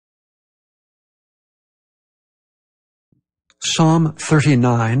Psalm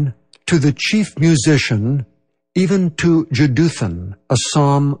 39, to the chief musician, even to Jeduthun, a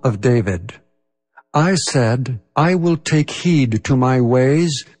psalm of David. I said, I will take heed to my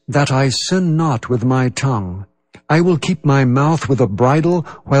ways, that I sin not with my tongue. I will keep my mouth with a bridle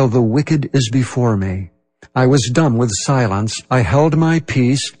while the wicked is before me. I was dumb with silence, I held my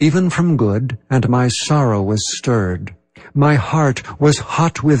peace, even from good, and my sorrow was stirred. My heart was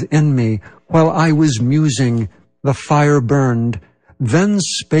hot within me, while I was musing, the fire burned. Then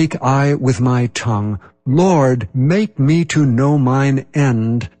spake I with my tongue, Lord, make me to know mine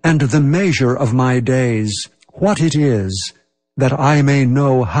end, and the measure of my days, what it is, that I may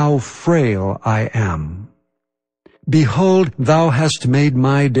know how frail I am. Behold, thou hast made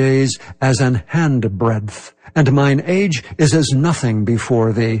my days as an handbreadth, and mine age is as nothing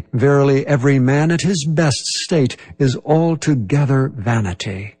before thee. Verily, every man at his best state is altogether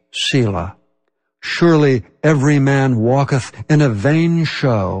vanity. Selah. Surely every man walketh in a vain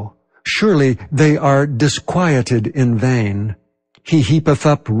show. Surely they are disquieted in vain. He heapeth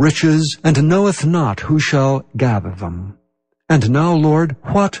up riches, and knoweth not who shall gather them. And now, Lord,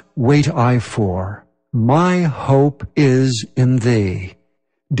 what wait I for? My hope is in thee.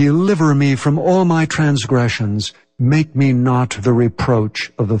 Deliver me from all my transgressions. Make me not the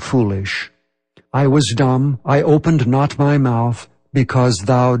reproach of the foolish. I was dumb, I opened not my mouth, because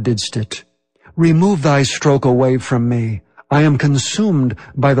thou didst it. Remove thy stroke away from me. I am consumed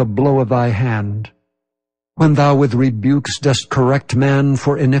by the blow of thy hand. When thou with rebukes dost correct man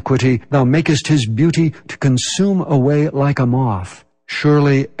for iniquity, thou makest his beauty to consume away like a moth.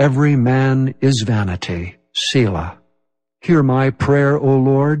 Surely every man is vanity. Selah. Hear my prayer, O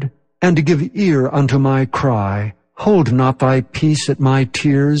Lord, and give ear unto my cry. Hold not thy peace at my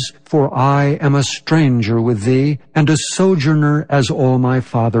tears, for I am a stranger with thee, and a sojourner as all my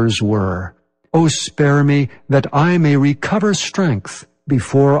fathers were. O spare me, that I may recover strength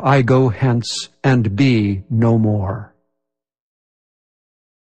before I go hence and be no more.